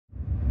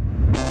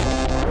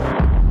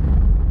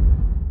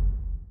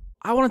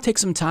I want to take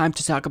some time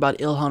to talk about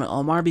Ilhan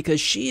Omar because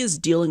she is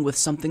dealing with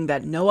something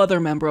that no other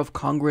member of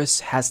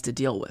Congress has to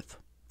deal with.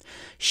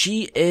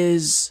 She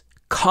is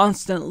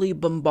constantly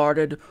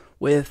bombarded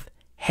with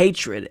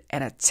hatred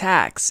and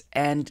attacks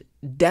and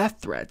death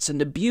threats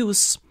and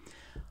abuse,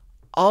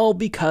 all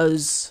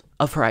because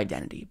of her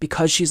identity,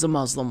 because she's a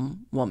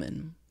Muslim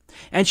woman.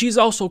 And she's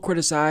also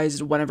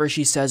criticized whenever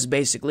she says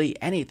basically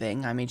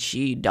anything. I mean,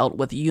 she dealt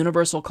with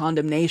universal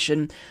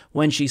condemnation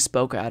when she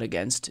spoke out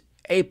against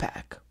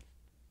AIPAC,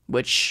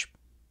 which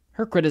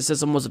her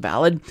criticism was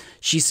valid.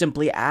 She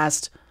simply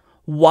asked,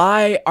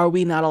 why are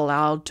we not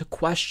allowed to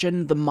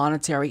question the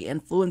monetary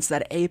influence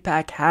that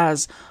AIPAC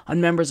has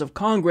on members of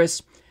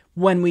Congress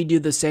when we do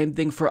the same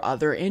thing for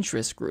other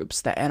interest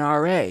groups, the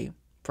NRA,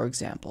 for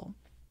example?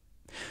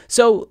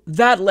 So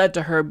that led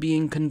to her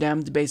being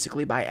condemned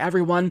basically by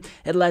everyone.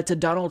 It led to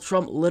Donald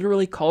Trump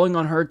literally calling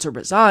on her to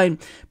resign.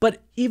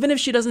 But even if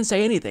she doesn't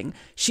say anything,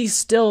 she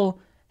still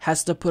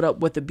has to put up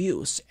with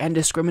abuse and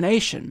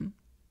discrimination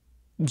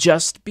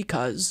just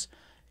because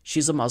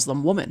she's a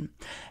Muslim woman.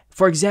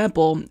 For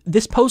example,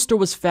 this poster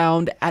was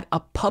found at a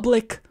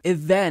public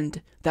event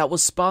that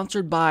was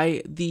sponsored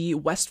by the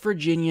West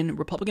Virginian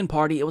Republican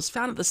Party. It was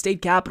found at the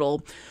state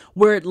capitol,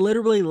 where it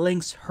literally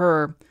links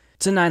her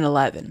to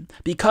 9/11.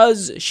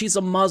 Because she's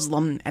a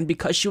Muslim and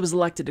because she was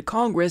elected to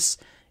Congress,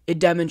 it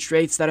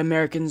demonstrates that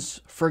Americans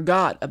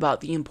forgot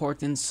about the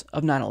importance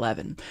of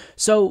 9/11.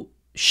 So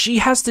she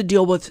has to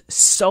deal with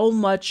so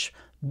much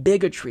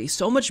bigotry,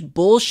 so much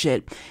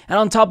bullshit, and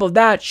on top of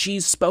that,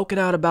 she's spoken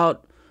out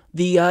about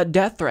the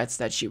death threats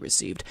that she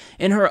received.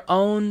 In her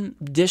own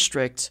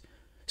district,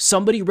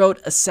 somebody wrote,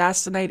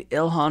 "Assassinate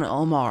Ilhan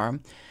Omar,"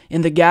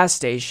 in the gas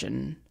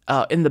station,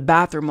 in the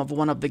bathroom of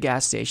one of the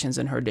gas stations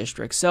in her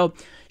district. So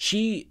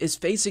she is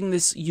facing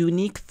this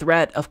unique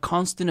threat of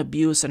constant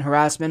abuse and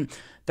harassment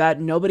that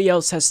nobody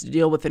else has to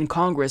deal with in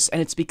Congress,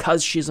 and it's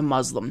because she's a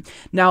Muslim.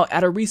 Now,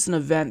 at a recent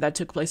event that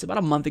took place about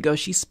a month ago,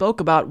 she spoke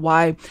about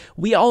why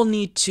we all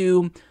need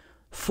to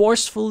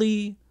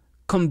forcefully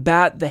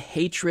combat the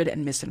hatred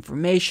and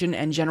misinformation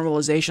and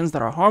generalizations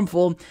that are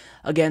harmful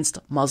against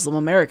Muslim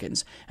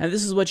Americans. And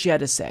this is what she had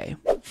to say.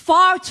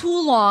 Far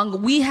too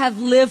long, we have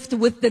lived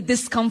with the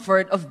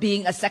discomfort of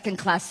being a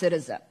second-class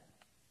citizen.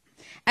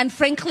 And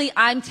frankly,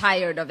 I'm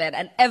tired of it.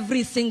 And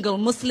every single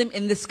Muslim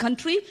in this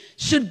country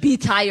should be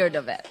tired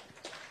of it.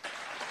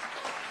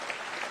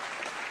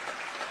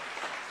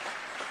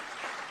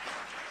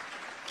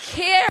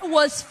 CARE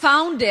was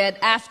founded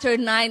after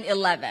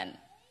 9/11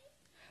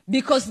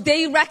 because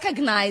they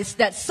recognized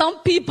that some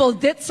people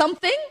did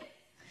something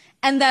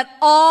and that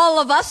all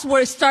of us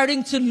were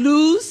starting to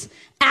lose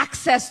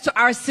access to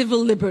our civil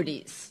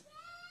liberties.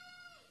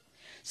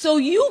 So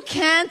you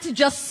can't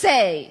just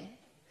say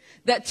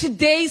that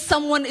today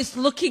someone is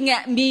looking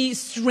at me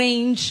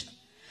strange,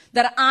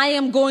 that I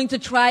am going to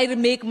try to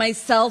make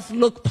myself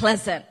look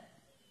pleasant.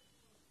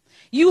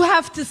 You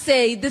have to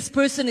say, this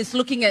person is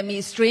looking at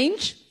me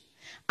strange.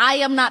 I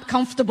am not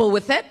comfortable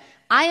with it.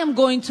 I am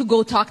going to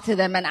go talk to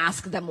them and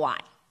ask them why.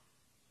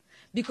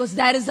 Because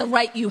that is a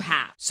right you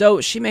have.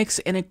 So she makes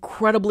an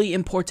incredibly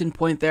important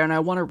point there, and I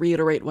want to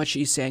reiterate what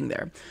she's saying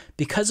there.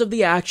 Because of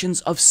the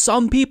actions of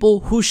some people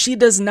who she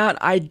does not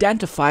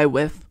identify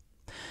with,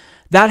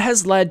 that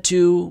has led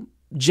to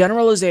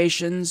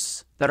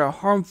generalizations that are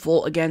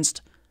harmful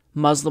against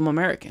Muslim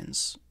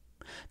Americans.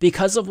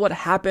 Because of what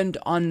happened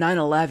on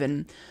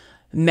 9/11,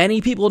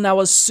 many people now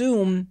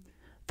assume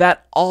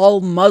that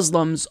all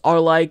Muslims are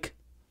like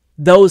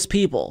those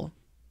people.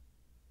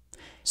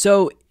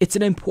 So it's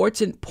an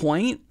important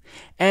point,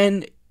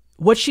 and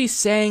what she's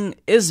saying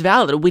is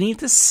valid. We need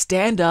to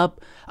stand up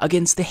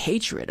against the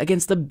hatred,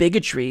 against the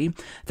bigotry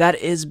that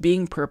is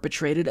being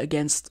perpetrated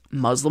against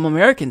Muslim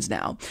Americans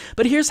now.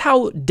 But here's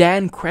how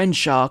Dan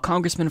Crenshaw,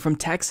 congressman from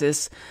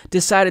Texas,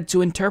 decided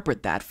to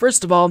interpret that.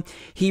 First of all,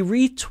 he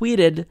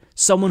retweeted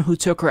someone who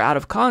took her out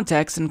of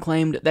context and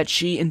claimed that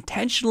she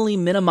intentionally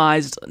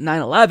minimized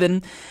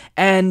 9/11,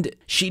 and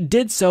she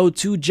did so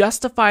to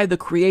justify the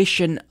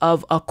creation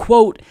of a,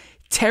 quote,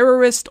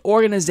 terrorist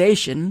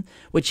organization,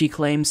 which he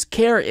claims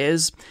CARE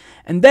is.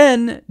 And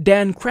then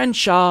Dan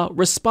Crenshaw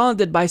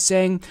responded by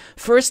saying,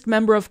 first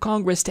member of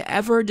Congress to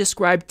ever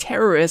describe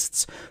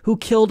terrorists who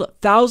killed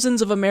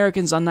thousands of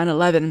Americans on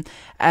 9/11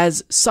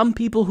 as some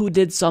people who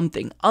did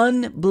something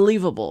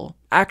unbelievable.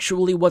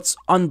 Actually, what's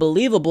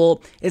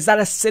unbelievable is that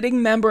a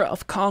sitting member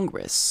of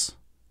Congress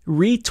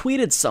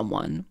retweeted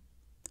someone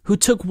who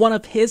took one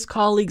of his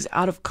colleagues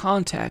out of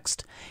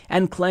context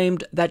and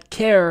claimed that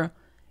CARE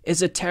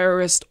is a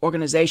terrorist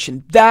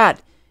organization.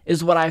 That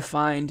is what I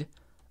find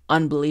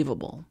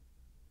unbelievable.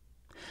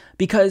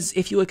 Because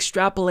if you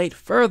extrapolate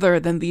further,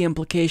 then the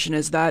implication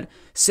is that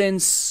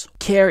since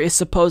CARE is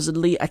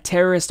supposedly a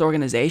terrorist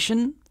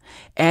organization,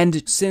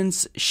 and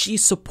since she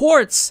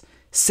supports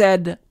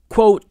said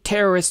quote,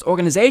 terrorist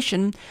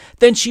organization,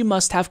 then she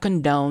must have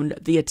condoned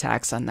the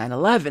attacks on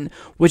 9/11,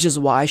 which is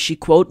why she,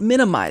 quote,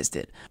 minimized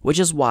it, which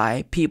is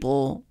why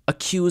people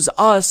accuse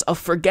us of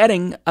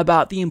forgetting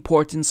about the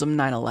importance of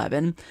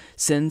 9/11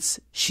 since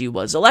she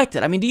was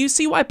elected. I mean, do you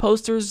see why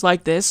posters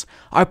like this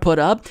are put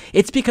up?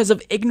 It's because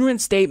of ignorant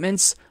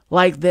statements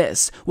like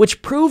this,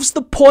 which proves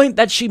the point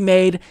that she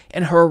made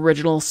in her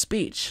original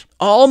speech.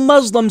 All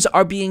Muslims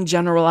are being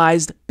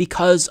generalized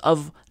because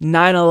of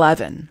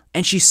 9/11.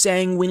 And she's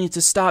saying we need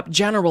to stop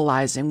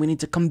generalizing. We need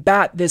to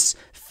combat this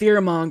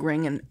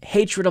fear-mongering and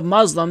hatred of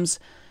Muslims.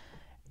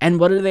 And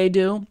what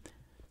do?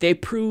 They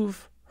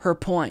prove her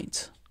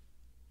point.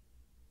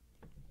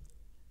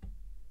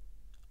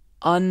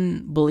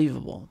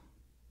 Unbelievable.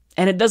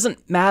 And it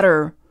doesn't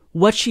matter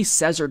what she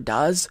says or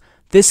does.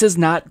 This is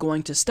not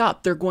going to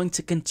stop. They're going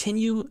to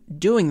continue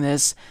doing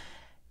this,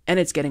 and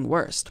it's getting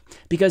worse.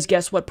 Because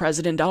guess what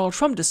President Donald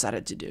Trump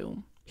decided to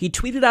do? He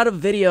tweeted out a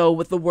video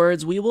with the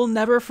words, "We will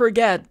never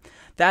forget,"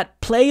 that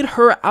played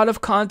her out of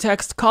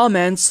context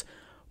comments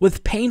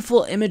with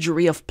painful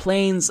imagery of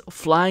planes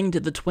flying to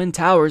the Twin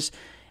Towers,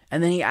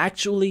 and then he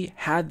actually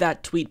had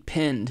that tweet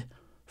pinned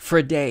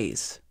for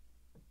days.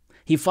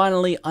 He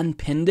finally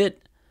unpinned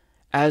it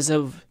as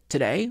of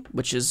today,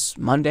 which is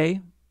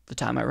Monday, the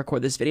time I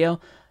record this video,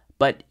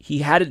 but he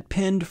had it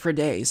pinned for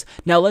days.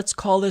 Now let's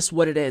call this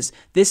what it is.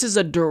 This is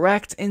a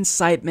direct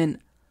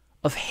incitement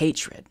of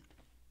hatred.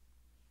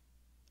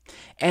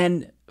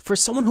 And for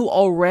someone who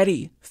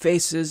already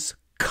faces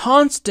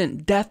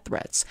constant death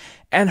threats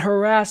and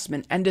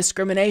harassment and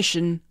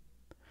discrimination,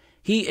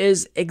 he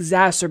is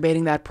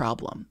exacerbating that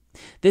problem.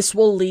 This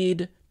will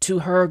lead to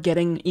her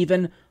getting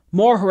even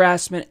more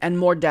harassment and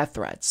more death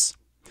threats.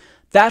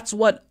 That's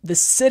what the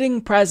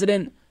sitting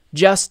president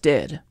just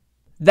did.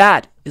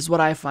 That is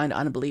what I find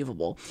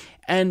unbelievable.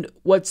 And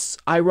what's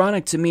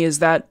ironic to me is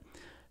that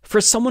for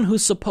someone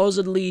who's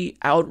supposedly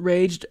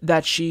outraged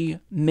that she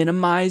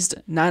minimized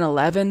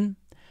 9/11,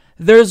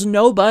 there's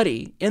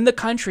nobody in the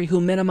country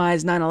who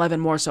minimized 9/11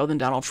 more so than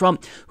Donald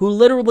Trump, who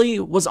literally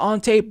was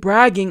on tape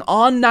bragging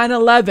on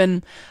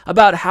 9/11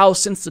 about how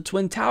since the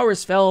Twin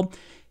Towers fell,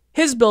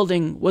 his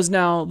building was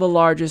now the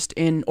largest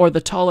or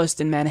the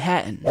tallest in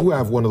Manhattan. You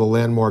have one of the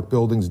landmark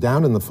buildings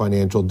down in the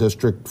financial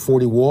district,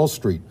 40 Wall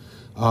Street.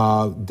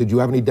 Did you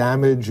have any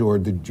damage, or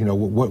did you know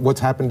what's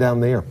happened down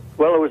there?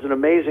 Well, it was an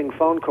amazing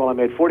phone call I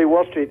made. 40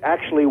 Wall Street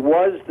actually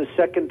was the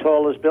second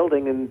tallest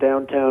building in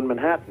downtown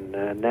Manhattan,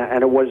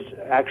 and it was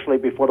actually,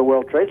 before the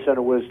World Trade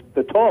Center, was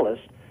the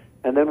tallest.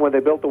 And then when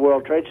they built the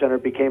World Trade Center,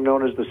 it became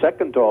known as the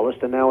second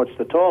tallest, and now it's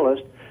the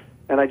tallest.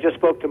 And I just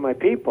spoke to my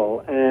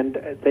people, and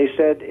they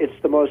said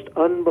it's the most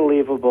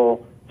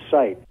unbelievable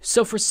sight.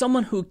 So for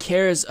someone who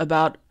cares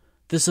about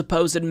the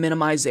supposed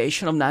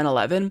minimization of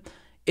 9/11,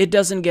 it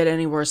doesn't get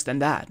any worse than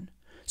that.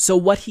 So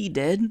what he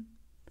did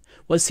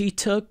was he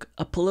took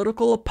a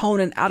political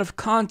opponent out of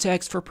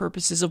context for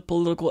purposes of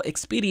political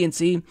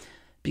expediency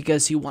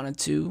because he wanted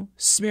to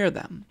smear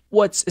them.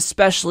 What's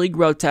especially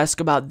grotesque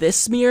about this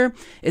smear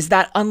is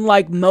that,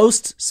 unlike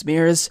most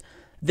smears,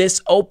 this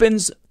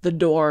opens the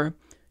door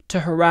to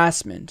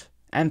harassment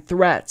and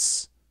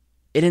threats.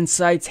 It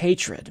incites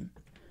hatred.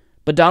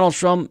 But Donald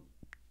Trump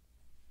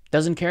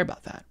doesn't care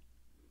about that.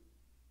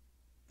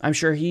 I'm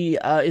sure he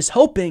is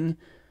hoping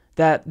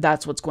that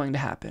that's what's going to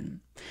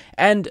happen.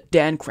 And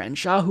Dan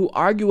Crenshaw, who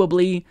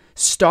arguably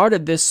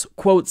started this,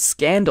 quote,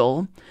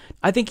 scandal,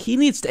 I think he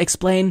needs to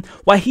explain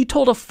why he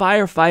told a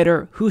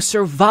firefighter who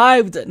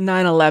survived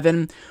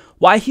 9/11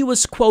 why he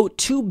was, quote,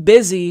 too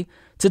busy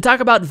to talk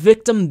about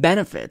victim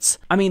benefits.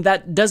 I mean,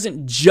 that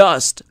doesn't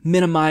just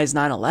minimize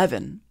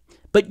 9/11,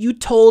 but you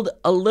told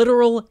a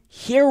literal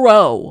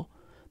hero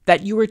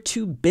that you were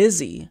too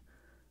busy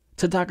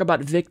to talk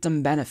about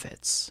victim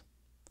benefits.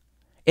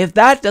 If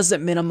that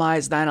doesn't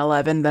minimize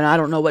 9/11, then I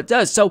don't know what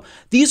does. So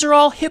these are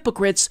all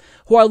hypocrites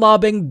who are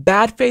lobbing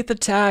bad faith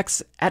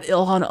attacks at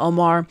Ilhan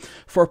Omar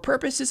for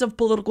purposes of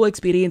political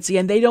expediency,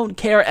 and they don't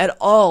care at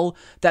all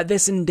that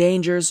this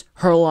endangers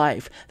her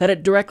life, that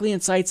it directly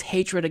incites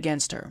hatred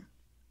against her.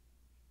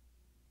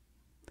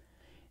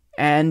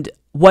 And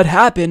what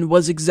happened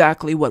was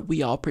exactly what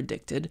we all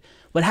predicted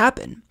would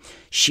happen.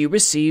 She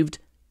received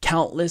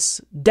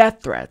countless death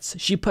threats.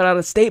 She put out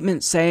a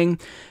statement saying,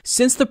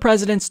 "Since the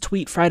president's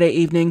tweet Friday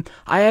evening,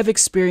 I have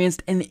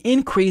experienced an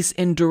increase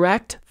in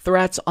direct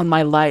threats on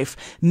my life,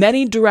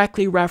 many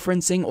directly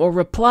referencing or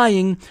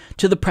replying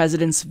to the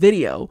president's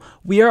video.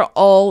 We are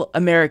all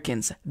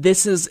Americans.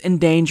 This is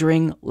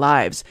endangering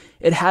lives.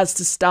 It has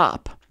to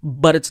stop."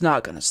 But it's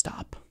not going to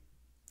stop.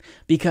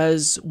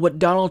 Because what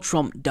Donald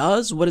Trump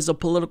does, what is a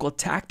political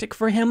tactic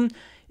for him,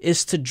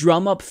 is to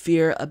drum up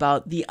fear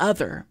about the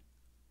other.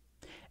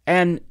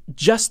 And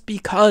just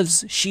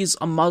because she's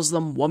a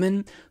Muslim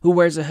woman who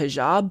wears a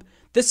hijab,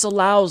 this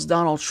allows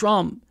Donald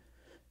Trump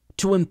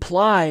to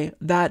imply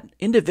that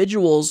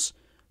individuals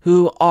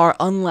who are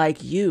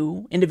unlike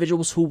you,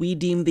 individuals who we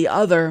deem the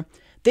other,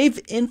 they've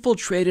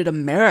infiltrated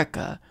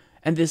America,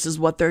 and this is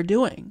what they're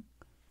doing.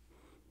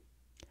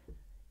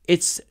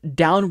 It's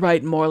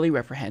downright morally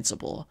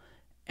reprehensible.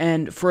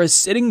 And for a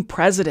sitting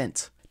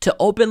president to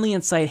openly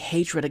incite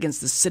hatred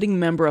against a sitting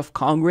member of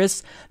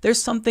Congress,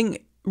 there's something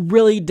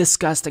really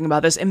disgusting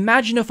about this.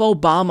 Imagine if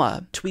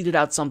Obama tweeted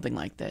out something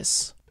like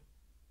this.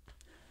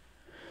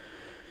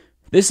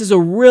 This is a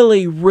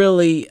really,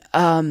 really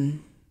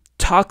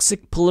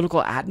toxic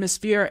political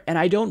atmosphere, and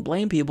I don't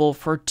blame people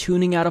for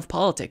tuning out of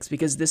politics,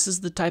 because this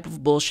is the type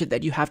of bullshit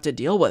that you have to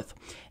deal with.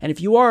 And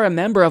if you are a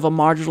member of a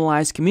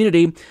marginalized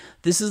community,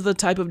 this is the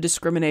type of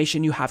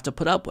discrimination you have to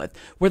put up with,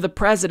 where the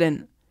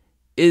president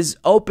is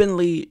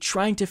openly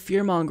trying to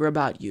fearmonger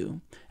about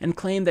you and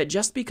claim that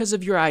just because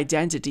of your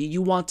identity,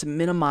 you want to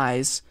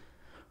minimize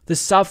the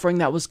suffering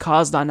that was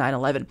caused on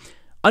 9/11.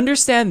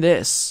 Understand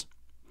this.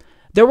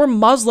 There were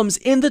Muslims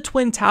in the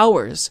Twin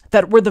Towers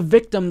that were the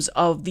victims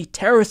of the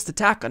terrorist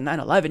attack on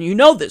 9/11. You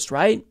know this,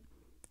 right?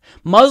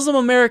 Muslim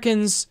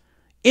Americans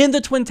in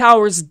the Twin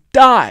Towers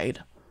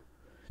died.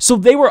 So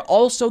they were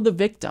also the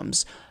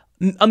victims.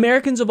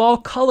 Americans of all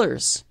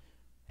colors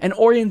and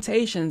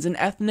orientations and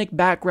ethnic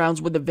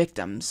backgrounds were the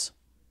victims.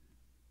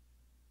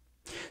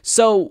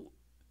 So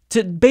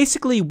to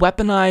basically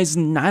weaponize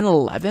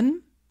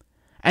 9/11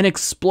 and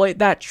exploit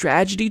that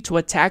tragedy to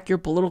attack your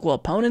political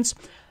opponents,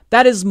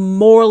 that is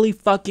morally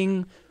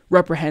fucking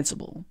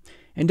reprehensible.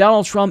 And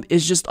Donald Trump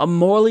is just a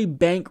morally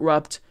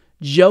bankrupt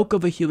joke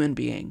of a human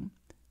being.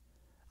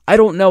 I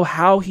don't know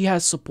how he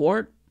has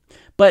support,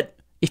 but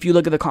if you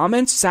look at the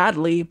comments,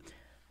 sadly,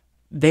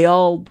 they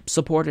all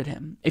supported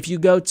him. If you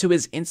go to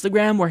his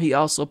Instagram, where he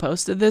also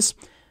posted this,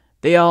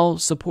 they all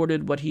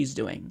supported what he's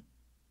doing.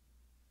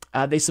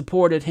 They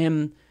supported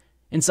him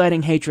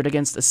inciting hatred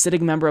against a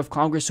sitting member of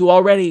Congress who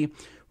already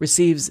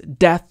receives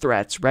death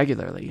threats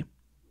regularly.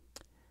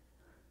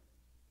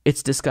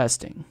 It's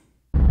disgusting.